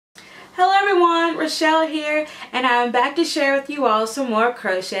Hello everyone, Rochelle here, and I'm back to share with you all some more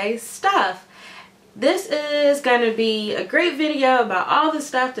crochet stuff. This is going to be a great video about all the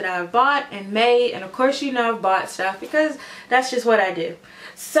stuff that I've bought and made, and of course you know I've bought stuff because that's just what I do.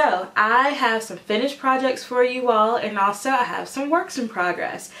 So I have some finished projects for you all, and also I have some works in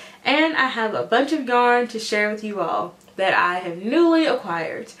progress, and I have a bunch of yarn to share with you all that I have newly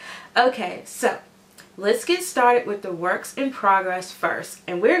acquired. Okay, so let's get started with the works in progress first,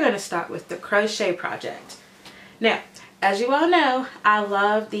 and we're going to start with the crochet project. Now, as you all know, I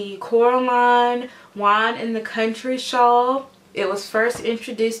love the Coraline Wine in the Country shawl. It was first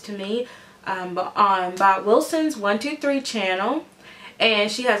introduced to me by Wilson's 123 channel,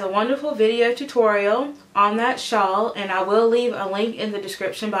 and she has a wonderful video tutorial on that shawl, and I will leave a link in the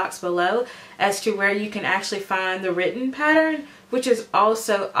description box below as to where you can actually find the written pattern, which is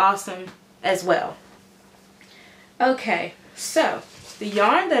also awesome as well. Okay, so the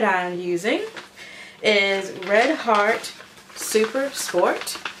yarn that I'm using is Red Heart Super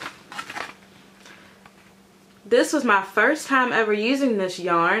Sport. This was my first time ever using this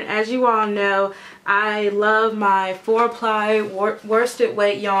yarn. As you all know, I love my 4-ply worsted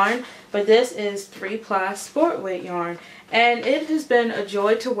weight yarn, but this is 3-ply sport weight yarn, and it has been a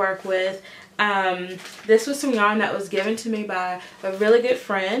joy to work with. This was some yarn that was given to me by a really good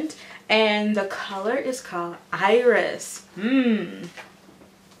friend, and the color is called Iris.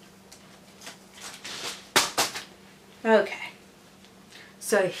 Okay,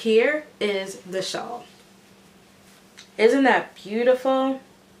 so here is the shawl. Isn't that beautiful?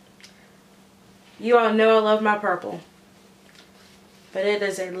 You all know I love my purple, but it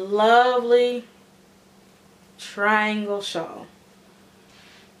is a lovely triangle shawl.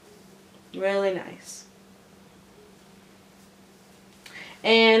 Really nice.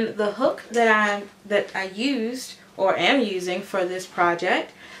 And the hook that I used or am using for this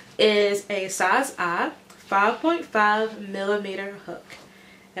project is a size I 5.5 millimeter hook.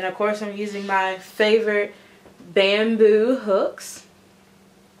 And of course I'm using my favorite bamboo hooks.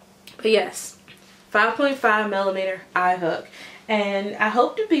 But yes, 5.5 millimeter I hook. And I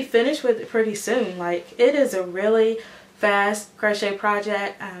hope to be finished with it pretty soon. Like, it is a really fast crochet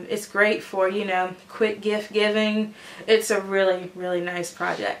project. It's great for, you know, quick gift giving. It's a really nice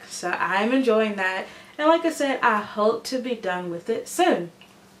project, so I'm enjoying that, and like I said, I hope to be done with it soon.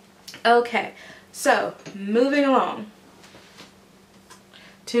 Okay, so moving along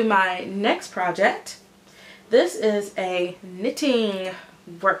to my next project. This is a knitting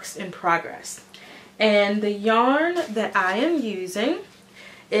works in progress, and the yarn that I am using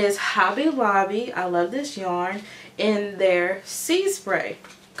is Hobby Lobby. I love this yarn in their Sea Spray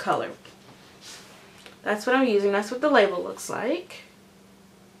color. That's what I'm using. That's what the label looks like.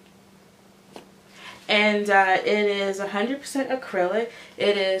 And it is 100% acrylic.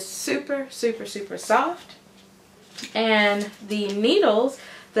 It is super soft. And the needles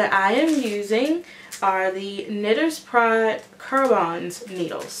that I am using are the Knitter's Pride Kurbons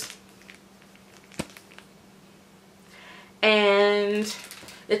needles. And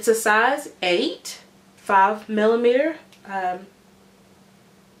it's a size 8, 5 millimeter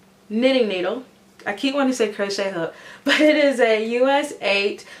knitting needle. I keep wanting to say crochet hook, but it is a US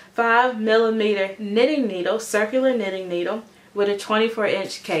 8 5 millimeter knitting needle, circular knitting needle with a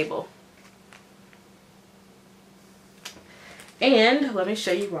 24-inch cable. And let me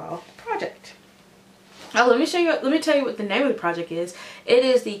show you all the project. Oh, let me tell you what the name of the project is. It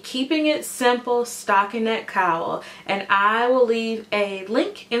is the Keeping It Simple Stockinette Cowl, and I will leave a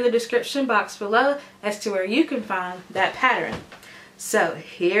link in the description box below as to where you can find that pattern. So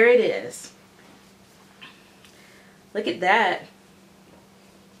here it is. Look at that.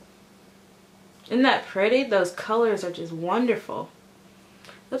 Isn't that pretty? Those colors are just wonderful.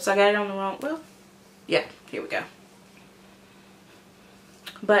 Oops, I got it on the wrong, well, yeah, here we go.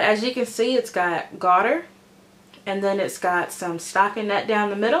 But as you can see, it's got garter, and then it's got some stockinette down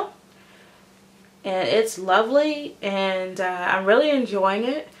the middle, and it's lovely, and I'm really enjoying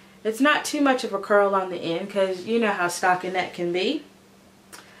it. It's not too much of a curl on the end because you know how stockinette can be,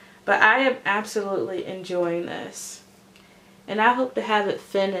 but I am absolutely enjoying this, and I hope to have it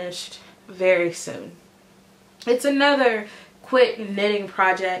finished very soon. It's another quick knitting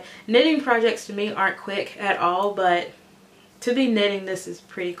project. Knitting projects to me aren't quick at all, but to be knitting this is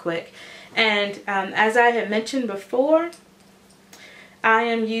pretty quick. And as I had mentioned before, I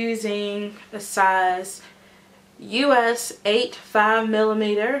am using a size US 8 5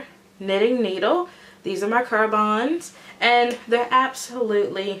 millimeter knitting needle. These are my Kurbons, and they're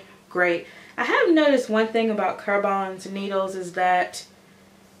absolutely great. I have noticed one thing about Kurbons needles is that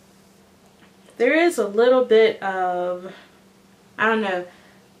there is a little bit of, I don't know,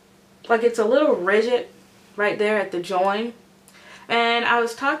 like it's a little rigid right there at the join. And I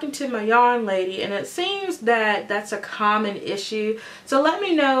was talking to my yarn lady, and it seems that that's a common issue. So let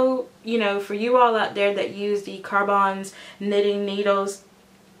me know, you know, for you all out there that use the Karbonz knitting needles,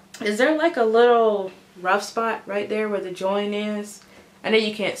 is there like a little rough spot right there where the join is? I know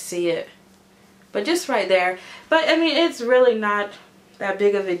you can't see it, but just right there. But I mean, it's really not that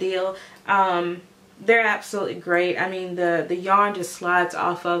big of a deal. They're absolutely great. I mean, the yarn just slides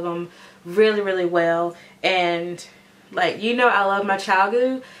off of them really, really well. And like, you know, I love my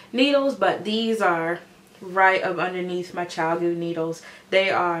ChiaoGoo needles, but these are right up underneath my ChiaoGoo needles. They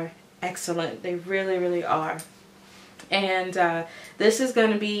are excellent. They really, really are. And this is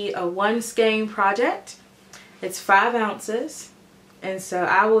going to be a 1 skein project. It's 5 ounces. And so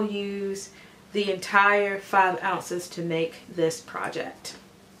I will use the entire 5 ounces to make this project.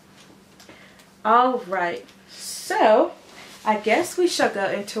 Alright, so I guess we shall go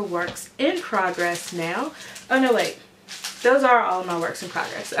into works in progress now. Oh no, wait. Those are all my works in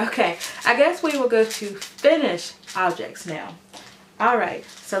progress. Okay, I guess we will go to finished objects now. Alright,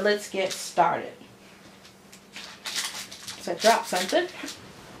 so let's get started. So I dropped something.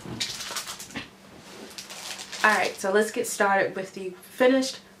 Alright, so let's get started with the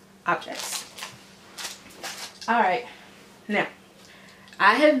finished objects. Alright, now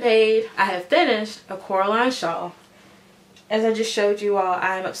I have finished a Coraline shawl. As I just showed you all,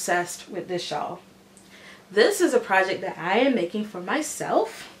 I am obsessed with this shawl. This is a project that I am making for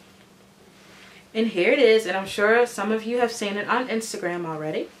myself. And here it is, and I'm sure some of you have seen it on Instagram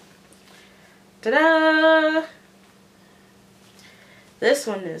already. Ta-da! This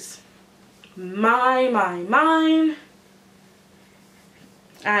one is mine.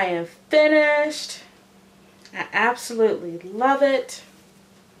 I am finished. I absolutely love it.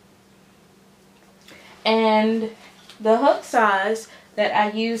 And the hook size that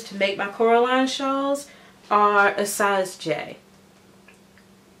I use to make my Coraline shawls are a size J,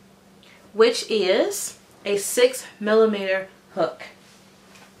 which is a 6mm hook.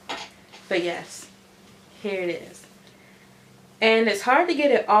 But yes, here it is. And it's hard to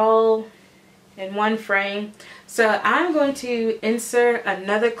get it all in one frame, so I'm going to insert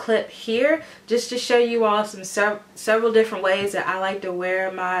another clip here just to show you all some several different ways that I like to wear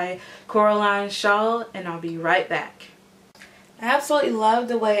my Coraline shawl, and I'll be right back. I absolutely love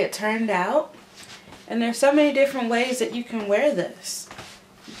the way it turned out, and there's so many different ways that you can wear this.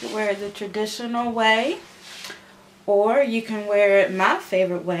 You can wear it the traditional way, or you can wear it my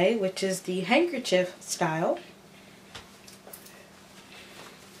favorite way, which is the handkerchief style.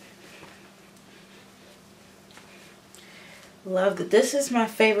 Love that. This is my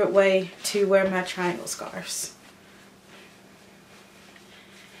favorite way to wear my triangle scarves.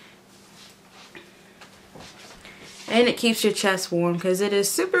 And it keeps your chest warm because it is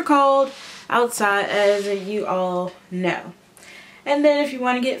super cold outside, as you all know. And then if you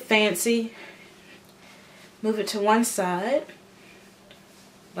want to get fancy, move it to one side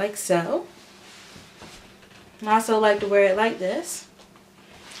like so. I also like to wear it like this.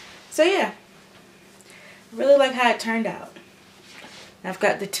 So yeah, I really like how it turned out. I've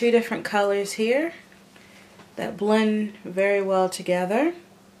got the 2 different colors here that blend very well together.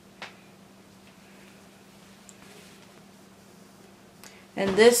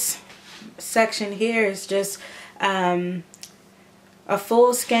 And this section here is just a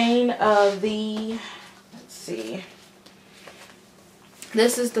full skein of the, let's see,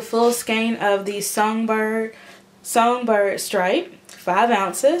 this is the full skein of the Songbird stripe, 5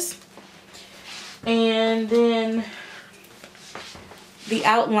 ounces. And then the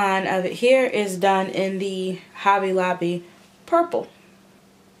outline of it here is done in the Hobby Lobby purple.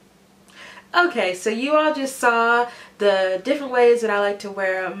 Okay, so you all just saw the different ways that I like to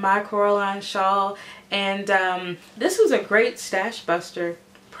wear my Coraline shawl, and this was a great stash buster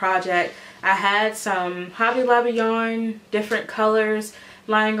project. I had some Hobby Lobby yarn, different colors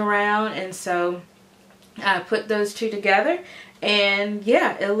lying around, and so I put those 2 together, and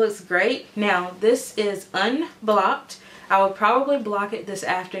yeah, it looks great. Now this is unblocked. I will probably block it this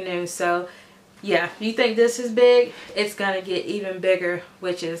afternoon, so yeah, you think this is big, it's gonna get even bigger,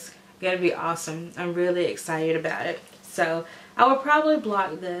 which is gonna be awesome. I'm really excited about it. So I will probably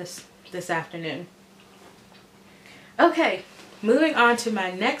block this afternoon. Okay, moving on to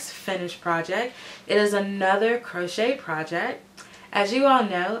my next finished project. It is another crochet project. As you all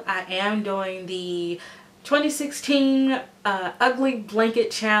know, I am doing the 2016 Ugly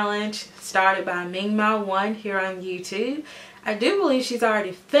Blanket Challenge started by Mingma1 here on YouTube. I do believe she's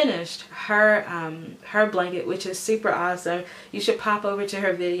already finished her her blanket, which is super awesome. You should pop over to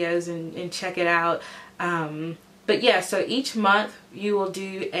her videos and check it out. But yeah, so each month you will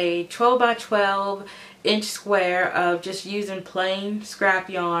do a 12 by 12 inch square of just using plain scrap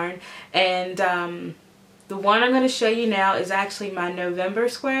yarn. And the one I'm going to show you now is actually my November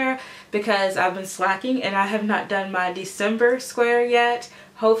square, because I've been slacking and I have not done my December square yet.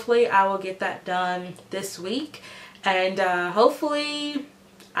 Hopefully I will get that done this week, and hopefully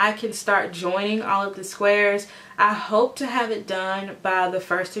I can start joining all of the squares. I hope to have it done by the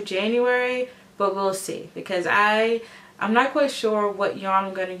 1st of January, but we'll see, because I'm not quite sure what yarn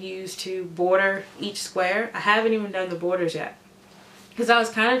I'm going to use to border each square. I haven't even done the borders yet, because I was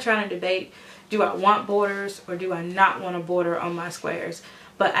kind of trying to debate, do I want borders or do I not want a border on my squares?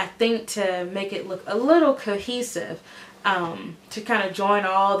 But I think to make it look a little cohesive, to kind of join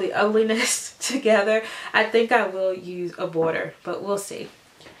all the ugliness together, I think I will use a border, but we'll see.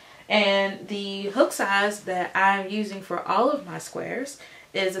 And the hook size that I'm using for all of my squares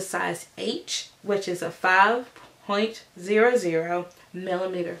is a size H, which is a 5.00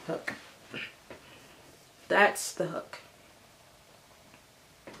 millimeter hook. That's the hook.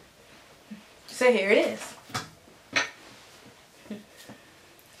 So here it is.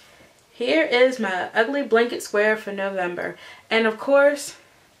 Here is my ugly blanket square for November. And of course,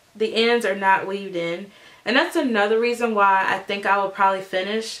 the ends are not weaved in. And that's another reason why I think I will probably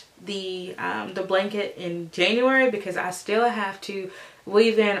finish the blanket in January, because I still have to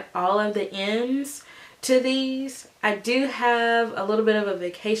weave in all of the ends to these. I do have a little bit of a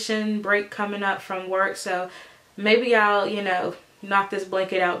vacation break coming up from work, so maybe I'll, you know, knock this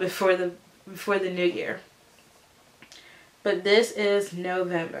blanket out before the new year. But this is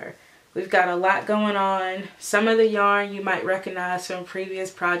November. We've got a lot going on. Some of the yarn you might recognize from previous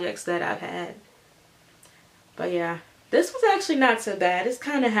projects that I've had. But yeah, this was actually not so bad. It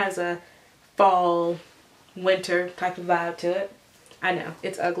kind of has a fall, winter type of vibe to it. I know,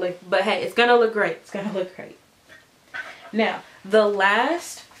 it's ugly, but hey, it's gonna look great. It's gonna look great. Now, the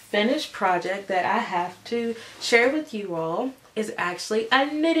last finished project that I have to share with you all is actually a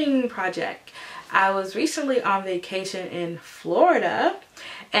knitting project. I was recently on vacation in Florida,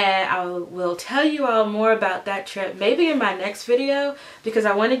 and I will tell you all more about that trip maybe in my next video, because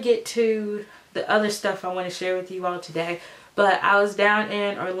I want to get to the other stuff I want to share with you all today. But I was down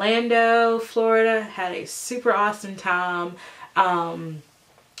in Orlando, Florida, had a super awesome time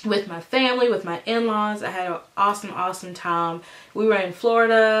with my family, with my in-laws. I had an awesome time. We were in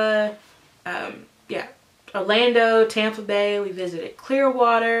Florida, yeah, Orlando, Tampa Bay. We visited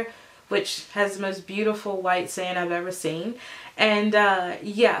Clearwater, which has the most beautiful white sand I've ever seen. And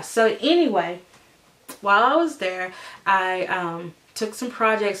yeah, so anyway, while I was there, I took some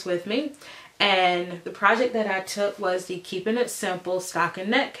projects with me. And the project that I took was the Keeping It Simple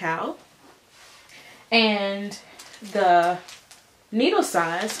Stockinette Cowl. And the needle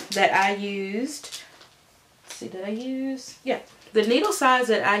size that I used, let's see, did I use? Yeah, the needle size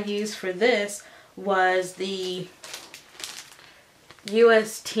that I used for this was the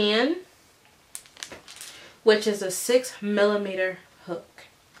US 10, which is a 6 millimeter hook.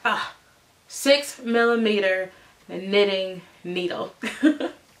 6 millimeter knitting needle.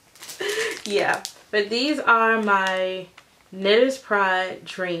 Yeah, but these are my Knitter's Pride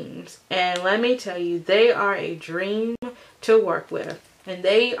Dreams, and let me tell you, they are a dream to work with, and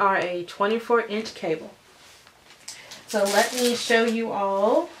they are a 24-inch cable. So let me show you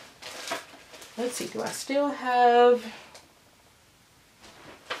all. Let's see, do I still have...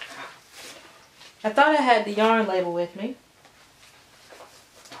 I thought I had the yarn label with me,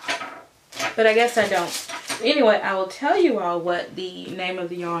 but I guess I don't. Anyway, I will tell you all what the name of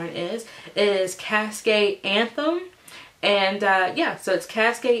the yarn is. It is Cascade Anthem. And yeah, so it's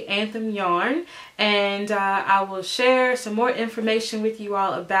Cascade Anthem yarn. And I will share some more information with you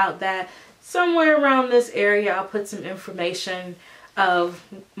all about that somewhere around this area. I'll put some information of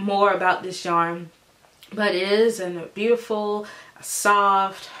more about this yarn. But it is a beautiful,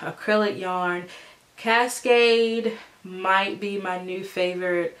 soft acrylic yarn. Cascade might be my new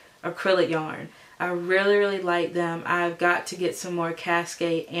favorite acrylic yarn. I really like them. I've got to get some more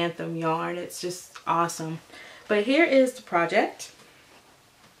Cascade Anthem yarn. It's just awesome. But here is the project.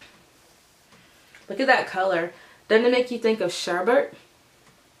 Look at that color. Doesn't it make you think of sherbet?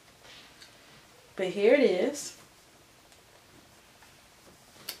 But here it is.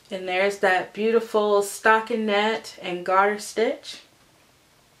 And there's that beautiful stockinette and garter stitch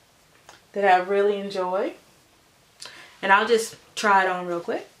that I really enjoy. And I'll just try it on real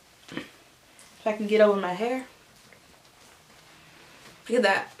quick. If I can get over my hair. Look at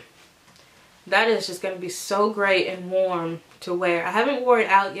that. That is just going to be so great and warm to wear. I haven't worn it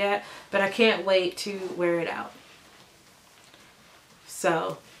out yet, but I can't wait to wear it out.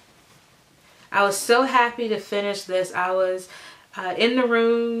 So, I was so happy to finish this. I was in the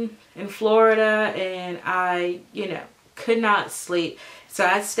room in Florida and I, could not sleep. So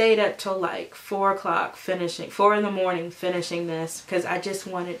I stayed up till like 4 in the morning finishing this because I just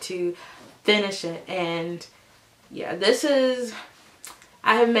wanted to finish it. And yeah,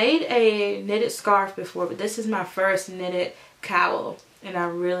 I have made a knitted scarf before, but this is my first knitted cowl and I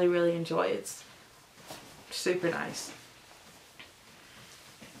really, really enjoy it. It's super nice.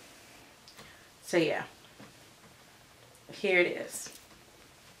 So yeah, here it is.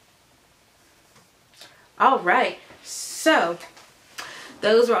 Alright, so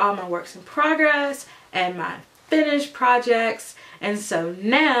those were all my works in progress and my finished projects. And so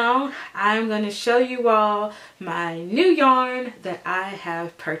now I'm going to show you all my new yarn that I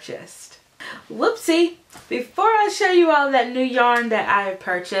have purchased. Whoopsie! Before I show you all that new yarn that I have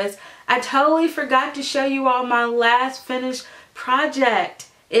purchased, I totally forgot to show you all my last finished project.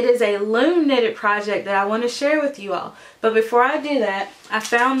 It is a loom knitted project that I want to share with you all. But before I do that, I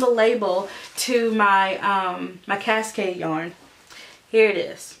found the label to my my Cascade yarn. Here it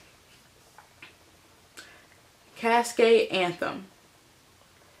is. Cascade Anthem.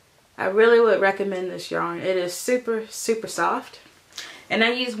 I really would recommend this yarn. It is super, super soft. And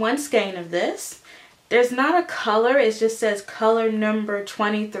I use 1 skein of this. There's not a color. It just says color number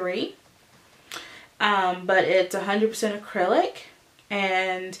 23. But it's 100% acrylic.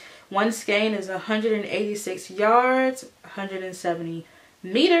 And 1 skein is 186 yards, 170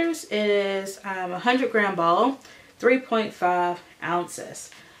 meters. It is 100 gram ball, 3.5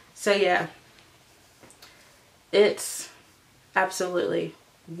 ounces. So yeah, it's absolutely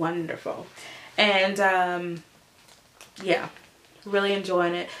wonderful. And yeah, really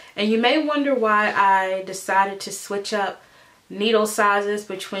enjoying it. And you may wonder why I decided to switch up needle sizes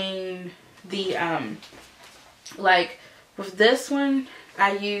between the like with this one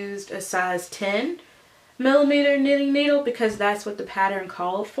I used a size 10 millimeter knitting needle because that's what the pattern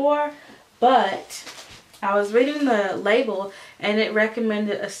called for, but I was reading the label and it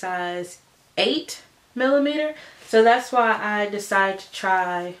recommended a size 8 millimeter, so that's why I decided to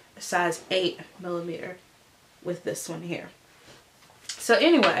try a size 8 millimeter with this one here. So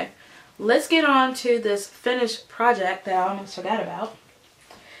anyway, let's get on to this finished project that I almost forgot about.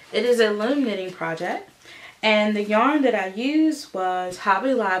 It is a loom knitting project. And the yarn that I used was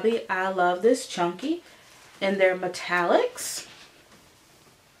Hobby Lobby I Love This Chunky in their metallics.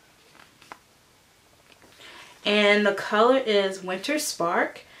 And the color is Winter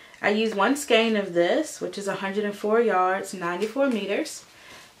Spark. I used 1 skein of this, which is 104 yards, 94 meters.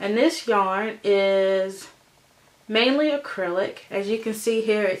 And this yarn is mainly acrylic. As you can see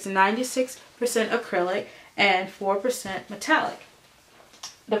here, it's 96% acrylic and 4% metallic.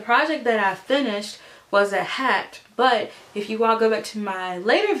 The project that I finished was a hat, but if you all go back to my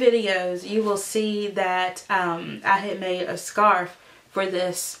later videos, you will see that I had made a scarf for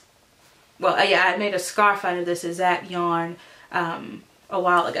this. Well, yeah, I made a scarf out of this exact yarn a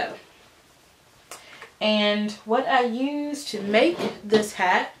while ago. And what I used to make this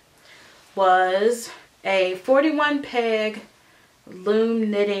hat was a 41 peg loom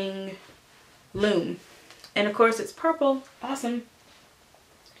knitting loom. And of course it's purple. Awesome.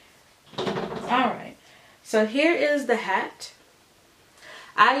 Alright. So here is the hat.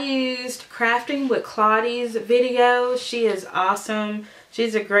 I used Crafting with Claudie's video. She is awesome.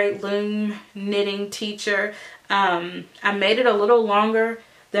 She's a great loom knitting teacher. I made it a little longer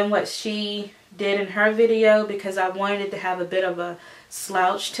than what she did in her video because I wanted it to have a bit of a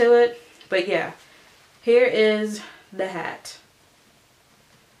slouch to it. But yeah, here is the hat.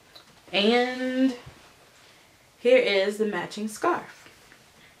 And here is the matching scarf.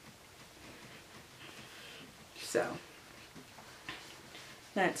 So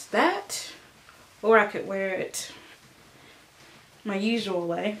that's that. Or I could wear it my usual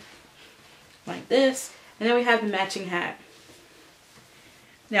way, like this. And then we have the matching hat.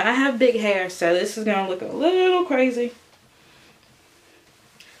 Now I have big hair, so this is going to look a little crazy.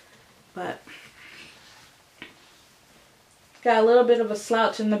 But got a little bit of a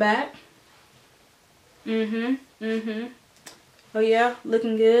slouch in the back. Oh yeah,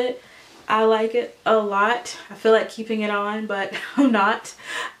 looking good. I like it a lot. I feel like keeping it on, but I'm not.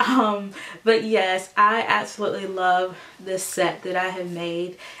 But yes, I absolutely love this set that I have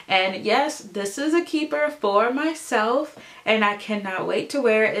made. And yes, this is a keeper for myself, and I cannot wait to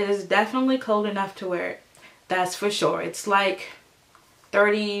wear it. It is definitely cold enough to wear it. That's for sure. It's like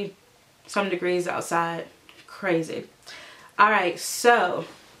 30 some degrees outside. Crazy. Alright, so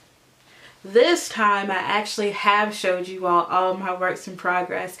this time I actually have showed you all my works in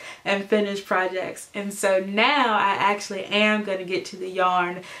progress and finished projects. And so now I actually am going to get to the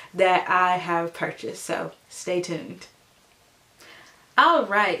yarn that I have purchased. So stay tuned.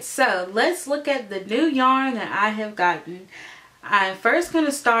 Alright, so let's look at the new yarn that I have gotten. I'm first going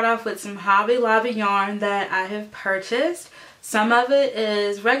to start off with some Hobby Lobby yarn that I have purchased. Some of it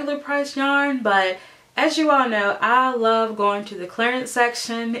is regular price yarn, but as you all know, I love going to the clearance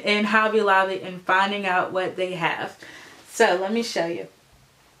section in Hobby Lobby and finding out what they have. So let me show you.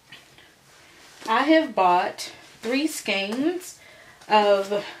 I have bought 3 skeins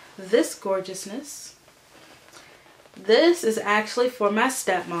of this gorgeousness. This is actually for my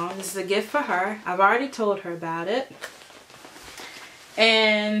stepmom. This is a gift for her. I've already told her about it.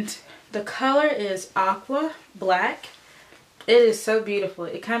 And the color is aqua black. It is so beautiful.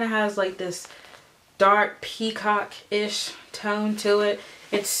 It kind of has like this dark peacock-ish tone to it.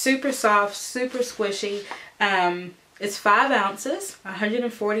 It's super soft, super squishy. It's 5 ounces,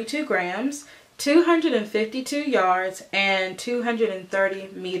 142 grams, 252 yards, and 230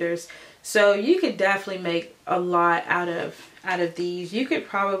 meters. So you could definitely make a lot out of these. You could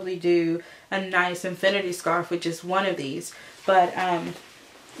probably do a nice infinity scarf with just one of these. But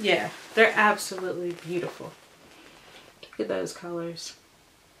yeah, they're absolutely beautiful. Look at those colors.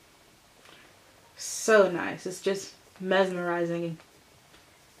 So nice. It's just mesmerizing.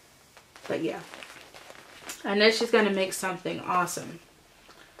 But yeah, I know she's going to make something awesome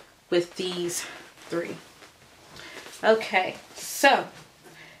with these 3. Okay, so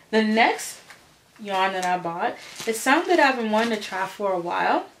the next yarn that I bought is something that I've been wanting to try for a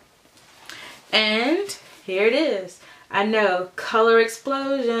while. And here it is. I know, color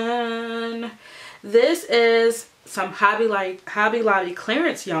explosion. This is some Hobby Lobby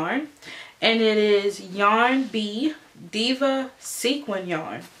clearance yarn, and it is Yarn Bee Diva Sequin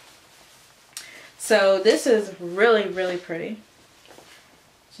yarn. So this is really, really pretty,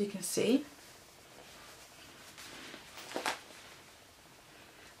 as you can see.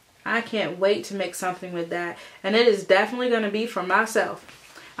 I can't wait to make something with that, and it is definitely going to be for myself.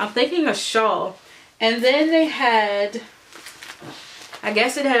 I'm thinking a shawl. And then they had, I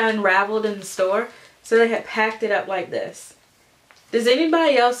guess it had unraveled in the store, so they had packed it up like this. Does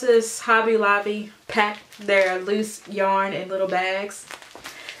anybody else's Hobby Lobby pack their loose yarn in little bags?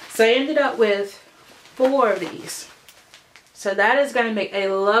 So I ended up with 4 of these. So that is going to make a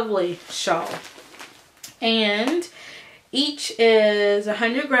lovely shawl. And each is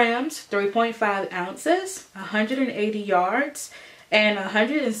 100 grams, 3.5 ounces, 180 yards, and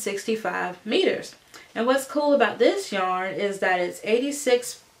 165 meters. And what's cool about this yarn is that it's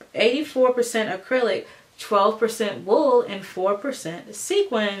 84% acrylic, 12% wool, and 4%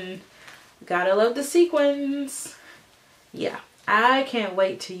 sequin. Gotta love the sequins. Yeah, I can't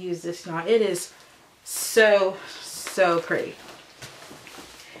wait to use this yarn. It is so, so pretty.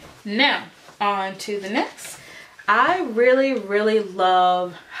 Now, on to the next. I really, really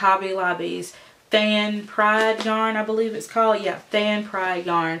love Hobby Lobby's Fan Pride yarn, I believe it's called. Yeah, Fan Pride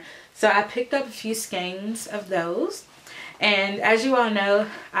yarn. So I picked up a few skeins of those. And as you all know,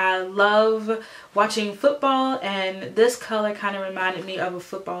 I love watching football, and this color kind of reminded me of a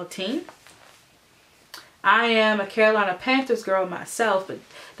football team. I am a Carolina Panthers girl myself, but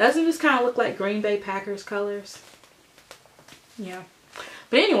doesn't this kind of look like Green Bay Packers colors? Yeah.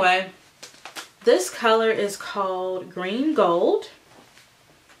 But anyway, this color is called Green Gold.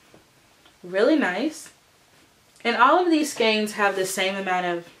 Really nice. And all of these skeins have the same amount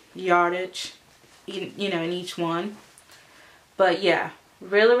of yardage, you know, in each one. But yeah,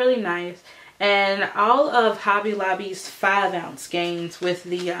 really, really nice. And all of Hobby Lobby's 5-ounce skeins with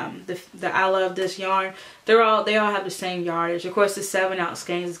the I Love This yarn, they all have the same yardage. Of course, the 7-ounce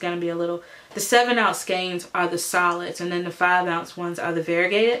skeins is going to be a little. The 7-ounce skeins are the solids, and then the 5-ounce ones are the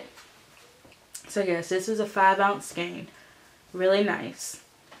variegated. So yes, this is a 5-ounce skein. Really nice.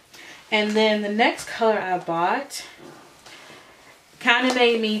 And then the next color I bought kind of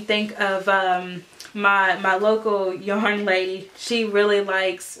made me think of my local yarn lady. She really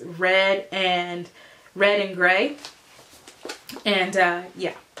likes red and gray. And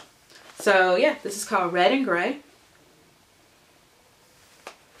yeah. So yeah, this is called Red and Gray.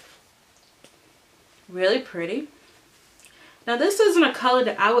 Really pretty. Now this isn't a color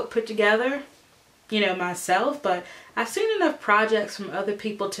that I would put together, you know, myself, but I've seen enough projects from other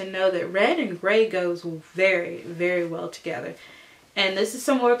people to know that red and gray goes very, very well together. And this is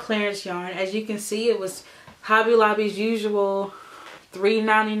some more clearance yarn. As you can see, it was Hobby Lobby's usual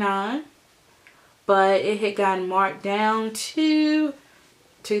 $3.99, but it had gotten marked down to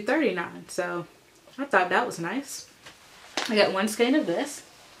 $2.39. So I thought that was nice. I got 1 skein of this.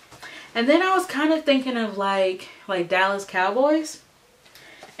 And then I was kind of thinking of like Dallas Cowboys,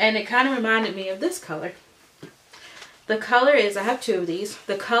 and it kind of reminded me of this color. The color is, I have two of these.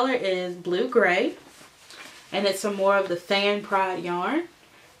 The color is blue gray, and it's some more of the Fan Pride yarn.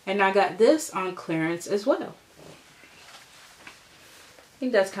 And I got this on clearance as well. I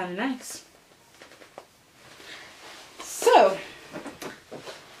think that's kind of nice. So,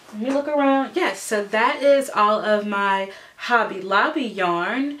 let me look around. Yes, so that is all of my Hobby Lobby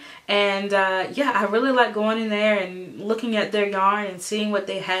yarn. And yeah, I really like going in there and looking at their yarn and seeing what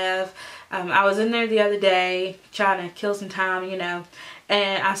they have. I was in there the other day trying to kill some time, you know,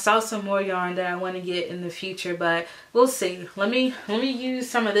 and I saw some more yarn that I want to get in the future, but we'll see. Let me use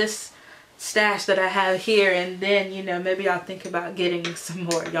some of this stash that I have here, and then, you know, maybe I'll think about getting some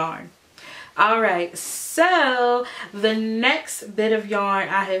more yarn. Alright, so the next bit of yarn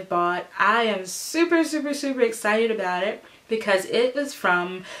I have bought, I am super excited about it because it is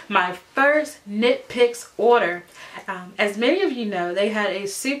from my first Knit Picks order. As many of you know, they had a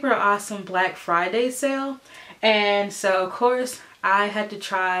super awesome Black Friday sale, and so of course I had to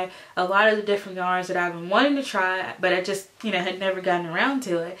try a lot of the different yarns that I've been wanting to try, but I just, you know, had never gotten around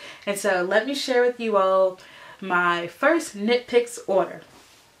to it. And so let me share with you all my first Knit Picks order.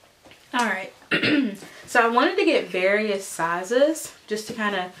 Alright, so I wanted to get various sizes just to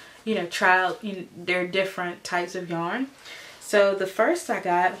kind of, you know, try out, you know, their different types of yarn. So the first I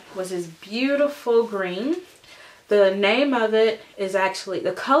got was this beautiful green. The name of it is actually,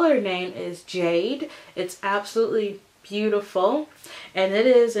 the color name is Jade. It's absolutely beautiful, and it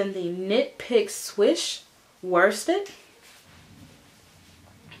is in the Knit Picks Swish worsted.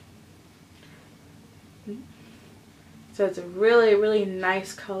 So it's a really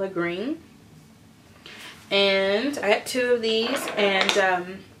nice color green, and I got two of these,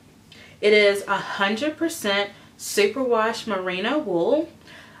 and it is 100% superwash merino wool,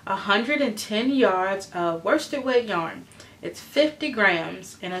 110 yards of worsted weight yarn. It's 50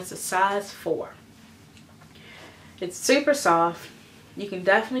 grams, and it's a size 4. It's super soft. You can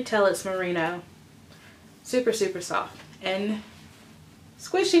definitely tell it's merino. Super soft and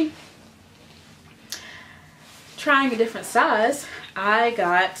squishy. Trying a different size, I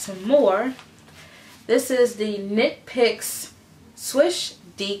got some more. This is the Knit Picks Swish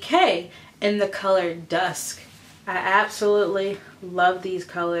DK in the color Dusk. I absolutely love these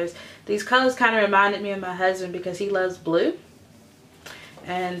colors. These colors kind of reminded me of my husband because he loves blue.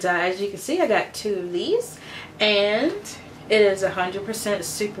 And as you can see, I got two of these. And it is 100%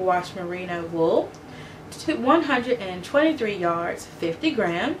 superwash merino wool. 123 yards, 50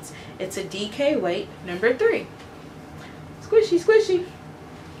 grams. It's a DK weight number 3. Squishy.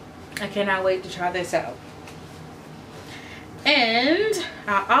 I cannot wait to try this out. And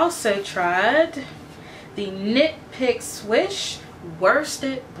I also tried the Knit Picks Swish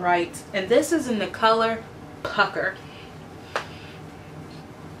Worsted Brights, and this is in the color Pucker.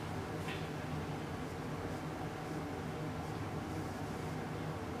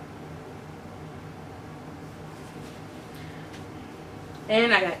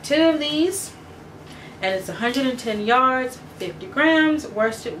 And I got two of these, and it's 110 yards, 50 grams,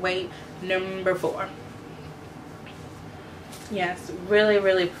 worsted weight number 4. Yes,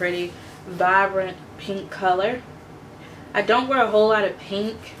 really pretty, vibrant pink color. I don't wear a whole lot of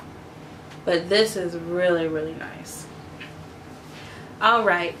pink, but this is really nice.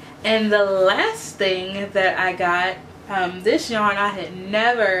 Alright, and the last thing that I got, this yarn I had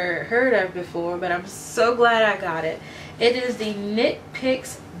never heard of before, but I'm so glad I got it. It is the Knit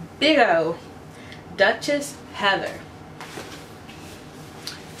Picks Big O Duchess Heather.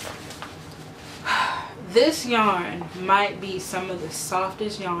 This yarn might be some of the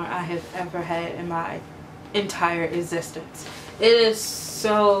softest yarn I have ever had in my entire existence. It is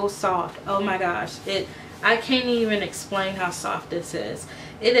so soft. Oh my gosh. I can't even explain how soft this is.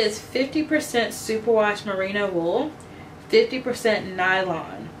 It is 50% superwash merino wool, 50%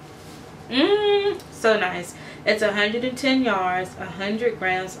 nylon. So nice. It's 110 yards, 100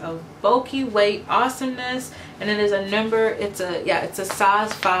 grams of bulky weight awesomeness, and it is a number, it's a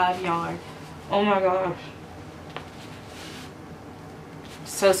size 5 yarn. Oh my gosh.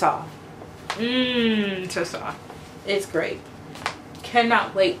 So soft. So soft. It's great.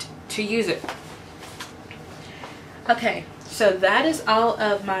 Cannot wait to use it. Okay, so that is all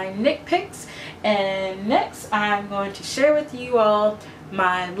of my Knit Picks, and next I'm going to share with you all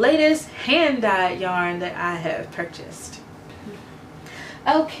my latest hand-dyed yarn that I have purchased.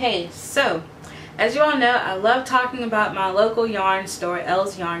 Okay, so as you all know, I love talking about my local yarn store,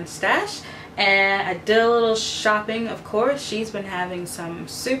 Elle's Yarn Stash, and I did a little shopping. Of course, she's been having some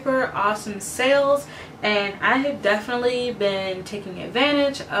super awesome sales and I have definitely been taking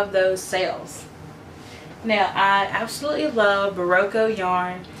advantage of those sales. Now, I absolutely love Berroco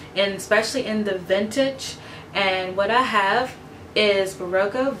yarn, and especially in the vintage. And what I have is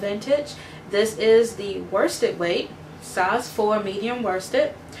Berroco vintage. This is the worsted weight, size 4 medium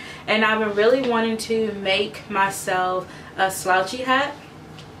worsted. And I've been really wanting to make myself a slouchy hat,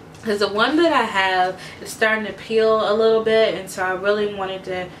 because the one that I have is starting to peel a little bit, and so I really wanted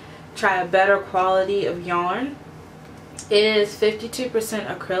to try a better quality of yarn. It is 52%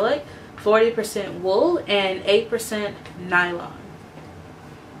 acrylic, 40% wool, and 8% nylon.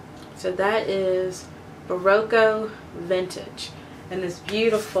 So that is Berroco vintage in this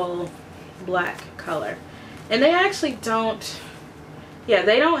beautiful black color. And they actually don't, yeah,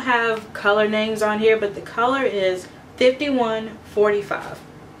 they don't have color names on here, but the color is 5145.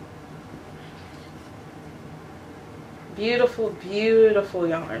 Beautiful, beautiful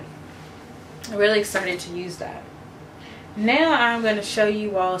yarn. I'm really excited to use that. Now I'm going to show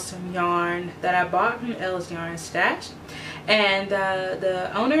you all some yarn that I bought from Elle's Yarn Stash. And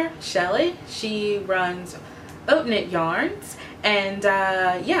the owner, Shelly, she runs Oat Knit Yarns. And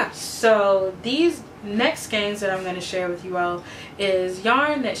yeah, so these next skeins that I'm going to share with you all is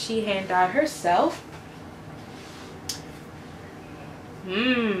yarn that she hand dyed herself.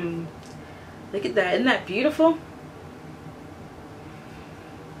 Look at that. Isn't that beautiful?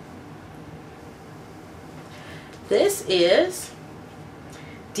 This is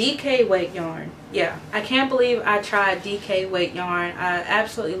DK weight yarn. Yeah, I can't believe I tried DK weight yarn. I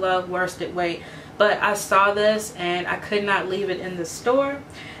absolutely love worsted weight, but I saw this and I could not leave it in the store.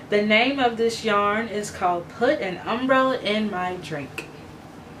 The name of this yarn is called Put an Umbrella in My Drink.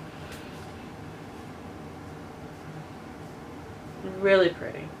 Really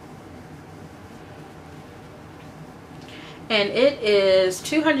pretty. And it is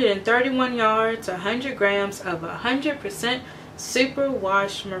 231 yards, 100 grams of 100%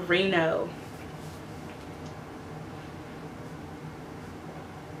 superwash merino.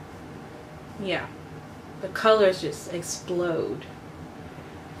 Yeah, the colors just explode.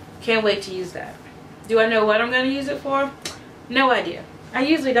 Can't wait to use that. Do I know what I'm going to use it for? No idea. I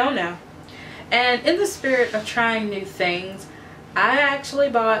usually don't know. And in the spirit of trying new things, I actually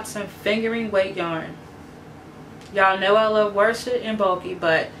bought some fingering weight yarn. Y'all know I love worsted and bulky,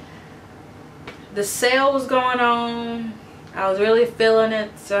 but the sale was going on. I was really feeling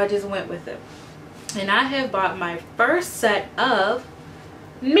it, so I just went with it. And I have bought my first set of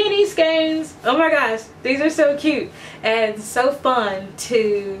mini skeins. Oh my gosh, these are so cute and so fun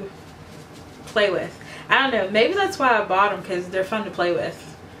to play with. I don't know, maybe that's why I bought them, because they're fun to play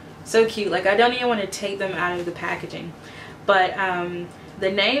with. So cute. Like, I don't even want to take them out of the packaging. But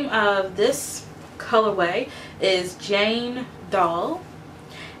the name of this colorway is Jane Doll,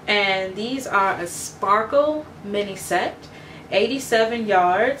 and these are a sparkle mini set, 87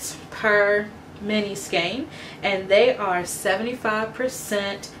 yards per mini skein, and they are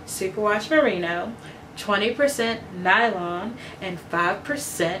 75% superwash merino, 20% nylon, and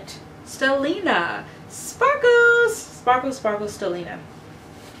 5% stellina. Sparkles, sparkle, sparkle, stellina.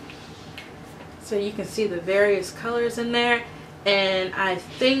 So you can see the various colors in there, and I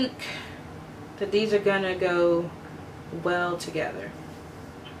think that these are gonna go well together.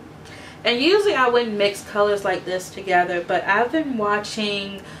 And usually I wouldn't mix colors like this together, but I've been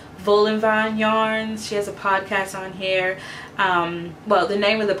watching Volenvine Yarns. She has a podcast on here. Well, the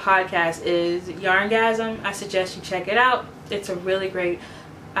name of the podcast is Yarngasm. I suggest you check it out. It's a really great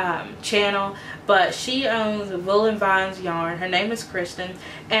channel, but she owns Volenvine's yarn. Her name is Kristen,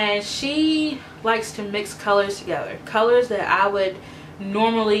 and she likes to mix colors together, colors that I would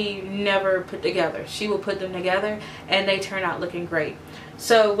normally never put together. She will put them together and they turn out looking great.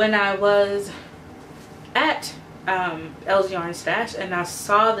 So when I was at Elle's Yarn Stash and I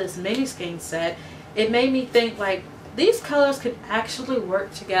saw this mini skein set, it made me think, like, these colors could actually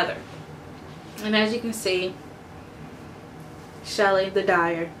work together. And as you can see, Shelly the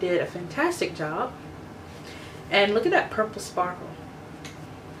dyer did a fantastic job. And look at that purple sparkle.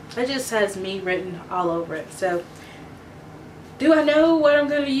 It just has me written all over it. So do I know what I'm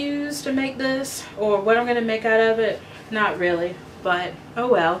going to use to make this, or what I'm going to make out of it? Not really, but oh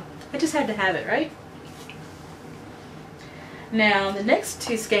well. I just had to have it, right? Now the next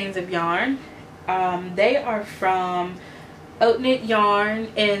two skeins of yarn, they are from Oat Knit Yarn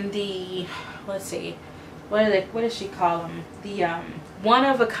in the, let's see, what does she call them? The one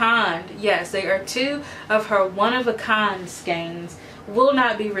of a kind. Yes, they are two of her one of a kind skeins. Will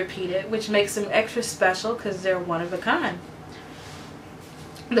not be repeated, which makes them extra special because they're one of a kind.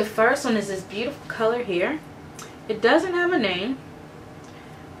 The first one is this beautiful color here. It doesn't have a name,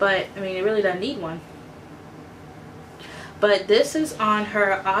 but I mean, it really doesn't need one. but this is on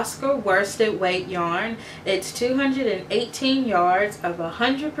her Oscar worsted weight yarn. It's 218 yards of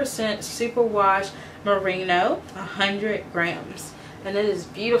 100% superwash merino, 100 grams. And it is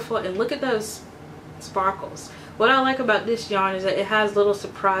beautiful, and look at those sparkles. What I like about this yarn is that it has little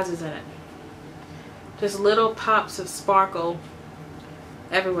surprises in it. Just little pops of sparkle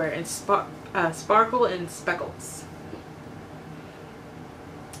everywhere, and sparkle and speckles.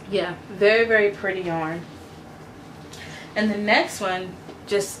 Yeah, very, very pretty yarn. And the next one,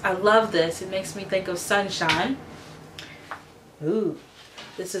 I love this. It makes me think of sunshine. Ooh.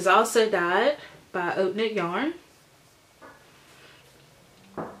 This is also dyed by Oat Knit Yarn.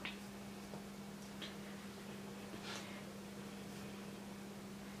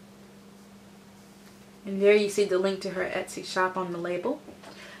 And there you see the link to her Etsy shop on the label.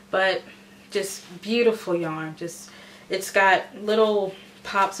 But just beautiful yarn. It's got little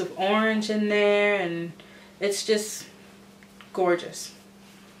pops of orange in there, and it's just gorgeous.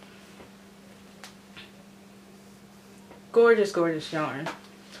 Gorgeous, gorgeous yarn.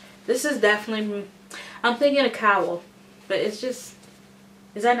 This is definitely, I'm thinking a cowl, but it's just,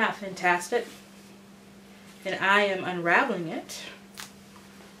 is that not fantastic? And I am unraveling it.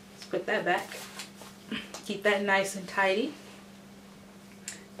 Let's put that back. Keep that nice and tidy.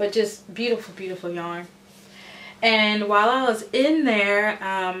 But just beautiful, beautiful yarn. And while I was in there,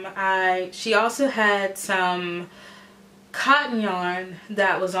 she also had some cotton yarn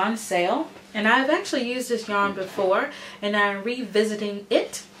that was on sale. And I've actually used this yarn before, and I'm revisiting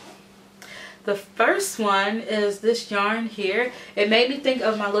it. The first one is this yarn here. It made me think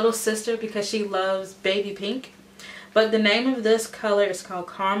of my little sister because she loves baby pink. But the name of this color is called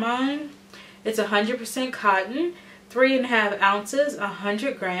Carmine. It's 100% cotton, 3.5 ounces,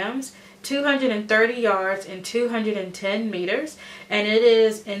 100 grams, 230 yards, and 210 meters. And it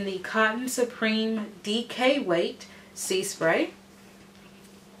is in the Cotton Supreme DK weight Sea Spray.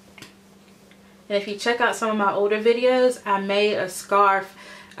 And if you check out some of my older videos, I made a scarf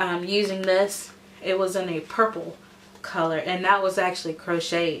using this. It was in a purple color, and that was actually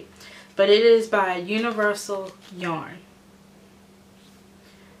crocheted. But it is by Universal Yarn.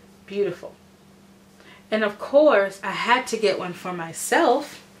 Beautiful. And of course, I had to get one for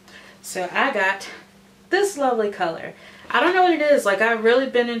myself. So I got this lovely color. I don't know what it is. Like, I've really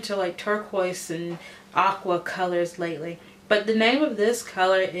been into like turquoise and aqua colors lately. But the name of this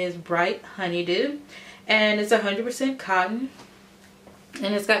color is Bright Honeydew. And it's 100% cotton.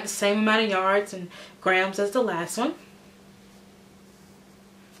 And it's got the same amount of yards and grams as the last one.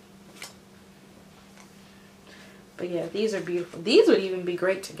 But yeah, these are beautiful. These would even be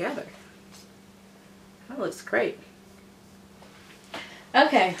great together. That looks great.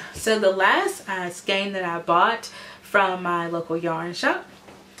 Okay, so the last skein that I bought from my local yarn shop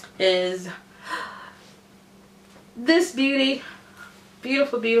is this beauty.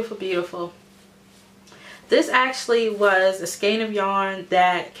 Beautiful, beautiful, beautiful. This actually was a skein of yarn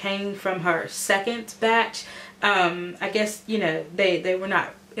that came from her second batch. I guess, you know, they were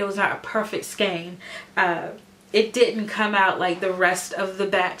not, it was not a perfect skein. It didn't come out like the rest of the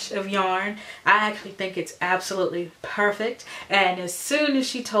batch of yarn. I actually think it's absolutely perfect. And as soon as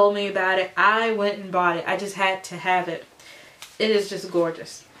she told me about it, I went and bought it. I just had to have it. It is just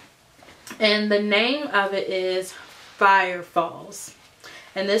gorgeous. And the name of it is Fire Falls.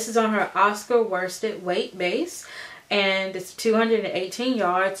 And this is on her Oscar worsted weight base. And it's 218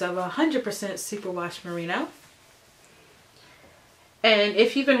 yards of 100% superwash merino. And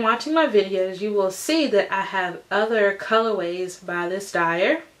if you've been watching my videos, you will see that I have other colorways by this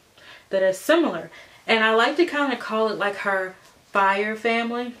dyer that are similar. And I like to kind of call it like her Fire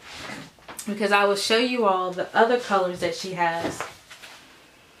family, because I will show you all the other colors that she has.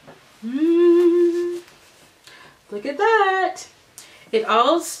 Look at that. It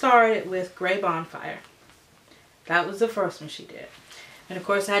all started with Gray Bonfire. That was the first one she did. And of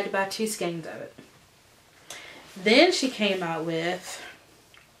course I had to buy 2 skeins of it. Then she came out with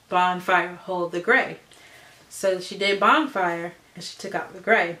Bonfire Hold the Gray. So she did Bonfire and she took out the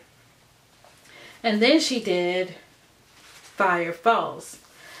gray. And then she did Fire Falls.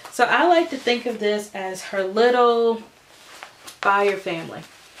 So I like to think of this as her little Fire family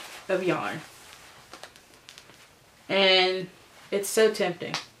of yarn. And it's so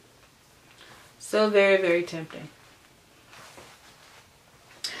tempting. So very, very tempting.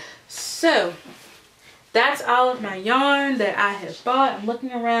 So that's all of my yarn that I have bought. I'm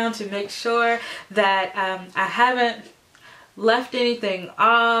looking around to make sure that I haven't left anything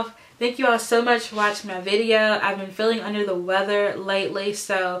off. Thank you all so much for watching my video. I've been feeling under the weather lately,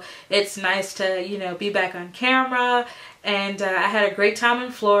 so it's nice to, you know, be back on camera. And I had a great time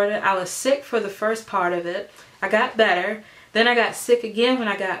in Florida. I was sick for the first part of it. I got better. Then I got sick again when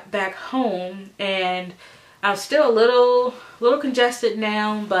I got back home, and I'm still a little congested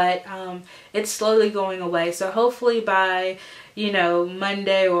now, but it's slowly going away. So hopefully by, you know,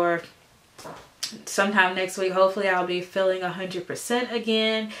 Monday or sometime next week, hopefully I'll be feeling 100%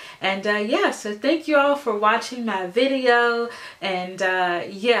 again. And yeah, so thank you all for watching my video, and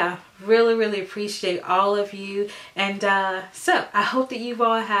yeah, really appreciate all of you. And so I hope that you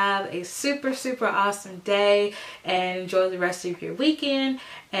all have a super awesome day and enjoy the rest of your weekend.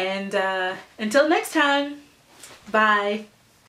 And until next time, bye.